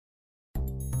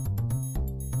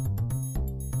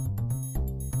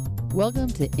Welcome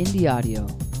to Indie Audio,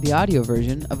 the audio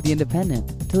version of The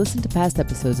Independent. To listen to past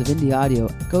episodes of Indie Audio,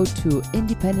 go to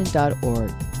independent.org.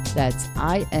 That's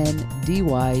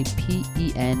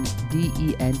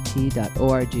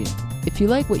INDYPENDENT.org. If you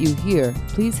like what you hear,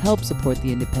 please help support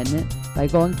The Independent by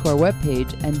going to our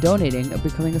webpage and donating or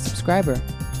becoming a subscriber.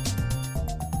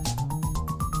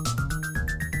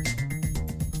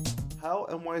 How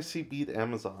NYC Beat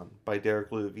Amazon by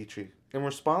Derek Ludovici. In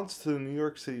response to New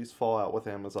York City's fallout with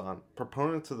Amazon,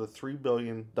 proponents of the $3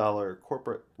 billion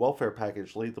corporate welfare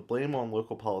package laid the blame on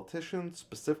local politicians,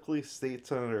 specifically State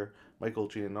Senator Michael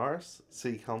Gianaris,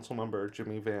 City Council Member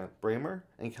Jimmy Van Bramer,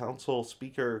 and Council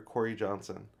Speaker Corey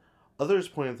Johnson. Others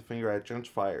pointed the finger at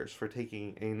gentrifiers for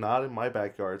taking a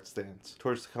not-in-my-backyard stance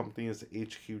towards the company's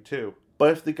HQ too.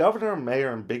 But if the governor,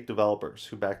 mayor, and big developers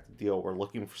who backed the deal were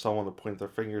looking for someone to point their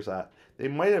fingers at, they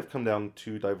might have come down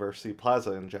to Diversity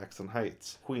Plaza in Jackson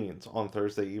Heights, Queens, on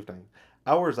Thursday evening,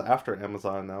 hours after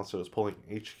Amazon announced it was pulling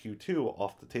HQ2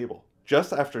 off the table.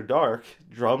 Just after dark,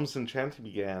 drums and chanting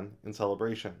began in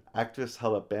celebration. Activists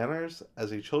held up banners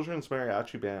as a children's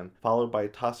mariachi band, followed by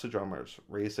Tassa drummers,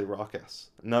 raised a ruckus.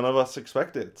 "None of us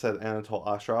expected," said Anatol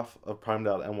Ashraf of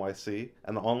Prime.NYC,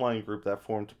 an online group that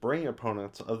formed to bring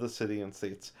opponents of the city and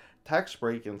state's tax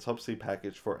break and subsidy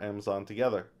package for Amazon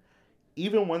together.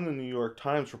 Even when the New York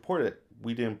Times reported,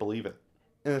 we didn't believe it.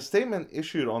 In a statement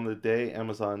issued on the day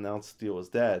Amazon announced the deal was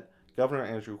dead, Governor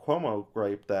Andrew Cuomo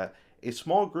griped that a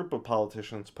small group of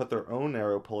politicians put their own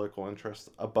narrow political interests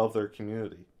above their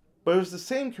community. But it was the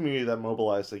same community that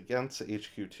mobilized against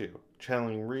HQ2,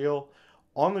 channeling real,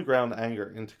 on-the-ground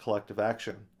anger into collective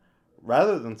action.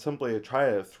 Rather than simply a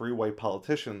triad of three white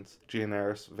politicians,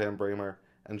 Gianaris, Van Bramer,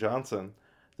 and Johnson,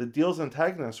 the deal's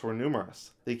antagonists were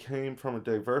numerous. They came from a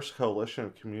diverse coalition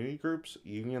of community groups,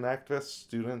 union activists,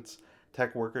 students,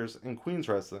 tech workers, and Queens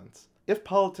residents. If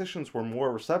politicians were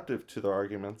more receptive to their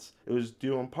arguments, it was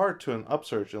due in part to an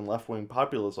upsurge in left-wing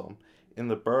populism in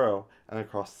the borough and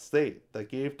across the state that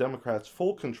gave Democrats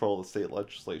full control of the state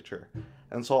legislature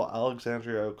and saw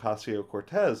Alexandria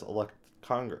Ocasio-Cortez elected to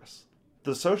Congress.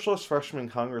 The socialist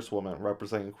freshman congresswoman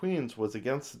representing Queens was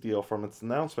against the deal from its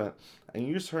announcement and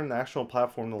used her national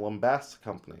platform to lambast the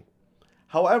company.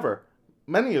 However,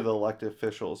 many of the elected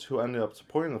officials who ended up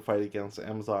supporting the fight against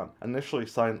Amazon initially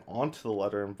signed onto the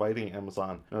letter inviting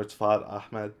Amazon, notes Fahd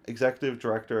Ahmed, executive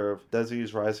director of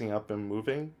Desi's Rising Up and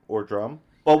Moving, or DRUM.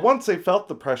 But once they felt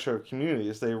the pressure of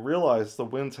communities, they realized the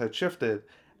winds had shifted,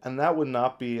 and that would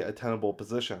not be a tenable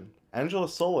position. Angela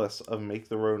Solis of Make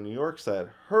the Road New York said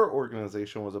her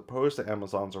organization was opposed to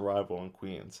Amazon's arrival in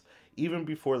Queens, even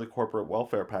before the corporate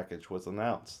welfare package was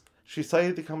announced. She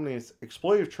cited the company's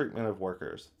exploitative treatment of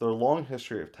workers, their long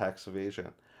history of tax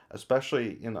evasion,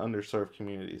 especially in underserved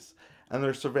communities, and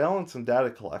their surveillance and data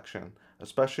collection,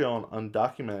 especially on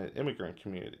undocumented immigrant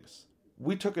communities.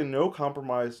 "We took a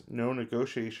no-compromise,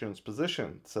 no-negotiations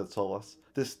position," said Solis.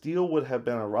 "This deal would have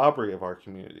been a robbery of our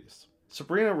communities."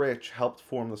 Sabrina Rich helped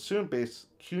form the student-based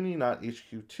CUNY Not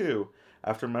HQ2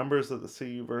 after members of the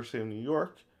City University of New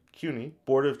York CUNY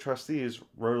Board of Trustees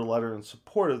wrote a letter in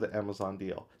support of the Amazon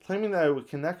deal, claiming that it would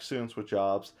connect students with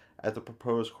jobs at the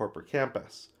proposed corporate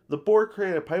campus. "The board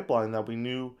created a pipeline that we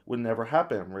knew would never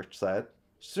happen," Rich said.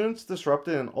 Students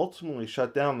disrupted and ultimately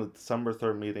shut down the December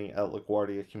 3rd meeting at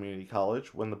LaGuardia Community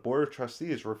College when the Board of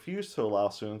Trustees refused to allow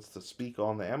students to speak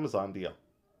on the Amazon deal.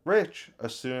 Rich, a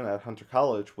student at Hunter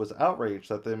College, was outraged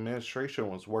that the administration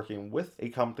was working with a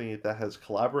company that has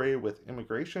collaborated with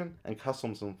Immigration and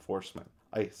Customs Enforcement,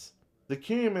 ICE. The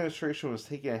CUNY administration was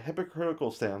taking a hypocritical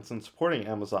stance in supporting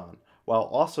Amazon, while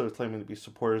also claiming to be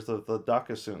supporters of the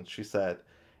DACA students, she said,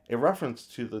 a reference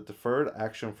to the Deferred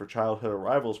Action for Childhood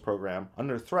Arrivals program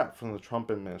under threat from the Trump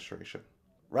administration.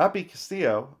 Rabi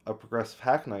Castillo, a progressive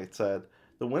hacknight, said,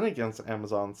 "The win against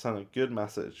Amazon sent a good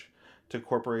message to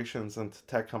corporations and to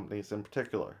tech companies in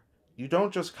particular. You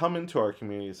don't just come into our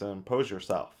communities and impose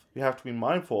yourself. You have to be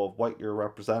mindful of what you're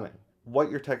representing, what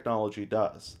your technology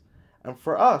does. And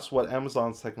for us, what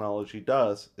Amazon's technology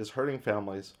does is hurting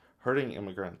families, hurting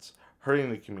immigrants, hurting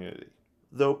the community."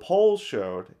 Though polls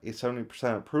showed a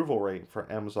 70% approval rate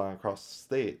for Amazon across the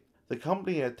state, the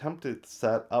company attempted to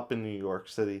set up in New York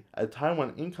City at a time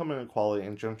when income inequality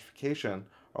and gentrification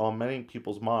are on many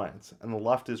people's minds, and the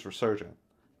left is resurgent.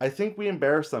 "I think we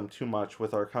embarrass them too much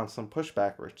with our constant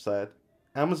pushback," Rich said.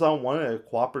 "Amazon wanted a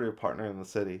cooperative partner in the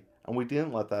city, and we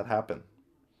didn't let that happen."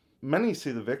 Many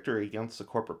see the victory against the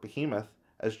corporate behemoth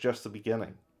as just the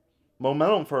beginning.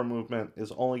 "Momentum for our movement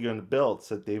is only going to build,"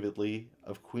 said David Lee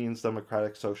of Queens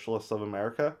Democratic Socialists of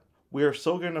America. We are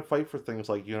still going to fight for things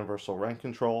like universal rent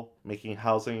control, making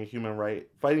housing a human right,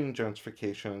 fighting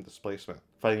gentrification and displacement,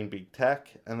 fighting big tech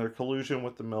and their collusion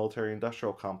with the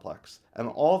military-industrial complex, and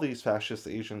all these fascist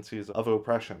agencies of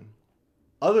oppression.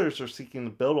 Others are seeking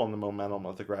to build on the momentum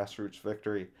of the grassroots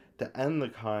victory to end the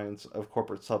kinds of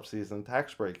corporate subsidies and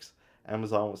tax breaks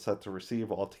Amazon was set to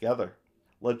receive altogether.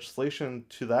 Legislation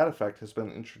to that effect has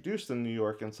been introduced in New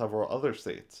York and several other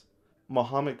states.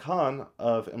 Mohammed Khan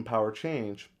of Empower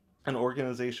Change, an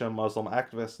organization of Muslim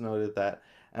activists, noted that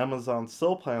Amazon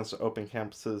still plans to open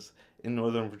campuses in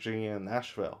Northern Virginia and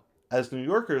Nashville. As New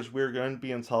Yorkers, we are going to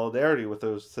be in solidarity with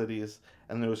those cities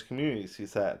and those communities, he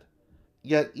said.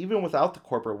 Yet, even without the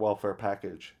corporate welfare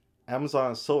package,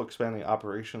 Amazon is still expanding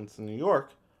operations in New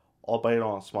York, albeit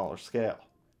on a smaller scale.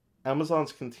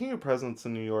 Amazon's continued presence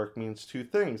in New York means two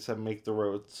things that make the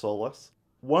road soulless.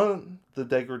 One, the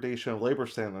degradation of labor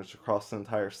standards across the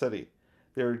entire city.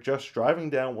 They are just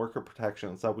driving down worker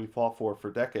protections that we fought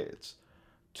for decades.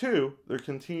 Two, their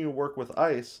continued work with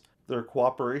ICE, their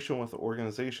cooperation with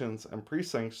organizations and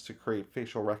precincts to create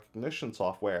facial recognition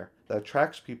software that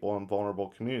tracks people in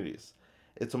vulnerable communities.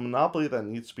 It's a monopoly that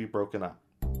needs to be broken up.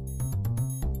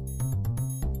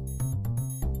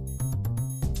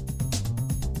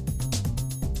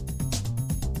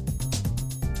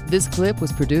 This clip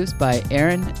was produced by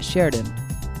Aaron Sheridan.